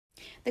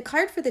The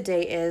card for the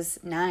day is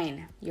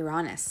 9,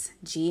 Uranus,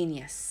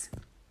 genius.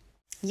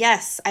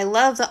 Yes, I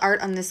love the art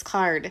on this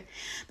card.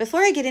 Before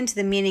I get into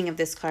the meaning of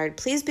this card,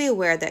 please be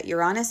aware that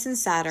Uranus and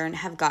Saturn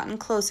have gotten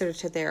closer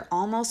to their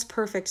almost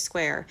perfect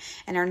square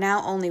and are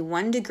now only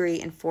 1 degree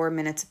and 4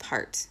 minutes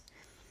apart.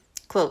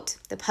 Quote,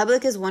 the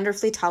public is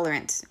wonderfully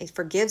tolerant. It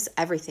forgives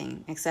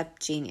everything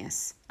except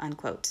genius,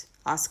 unquote.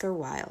 Oscar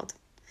Wilde.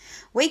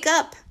 Wake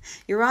up!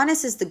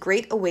 Uranus is the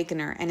great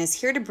awakener and is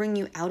here to bring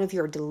you out of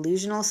your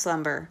delusional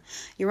slumber.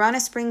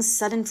 Uranus brings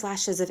sudden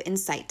flashes of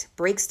insight,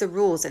 breaks the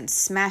rules, and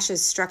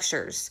smashes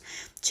structures.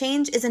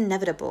 Change is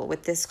inevitable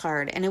with this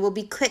card, and it will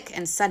be quick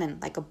and sudden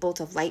like a bolt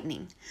of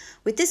lightning.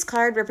 With this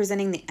card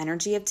representing the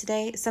energy of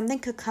today, something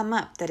could come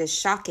up that is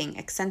shocking,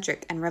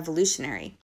 eccentric, and revolutionary.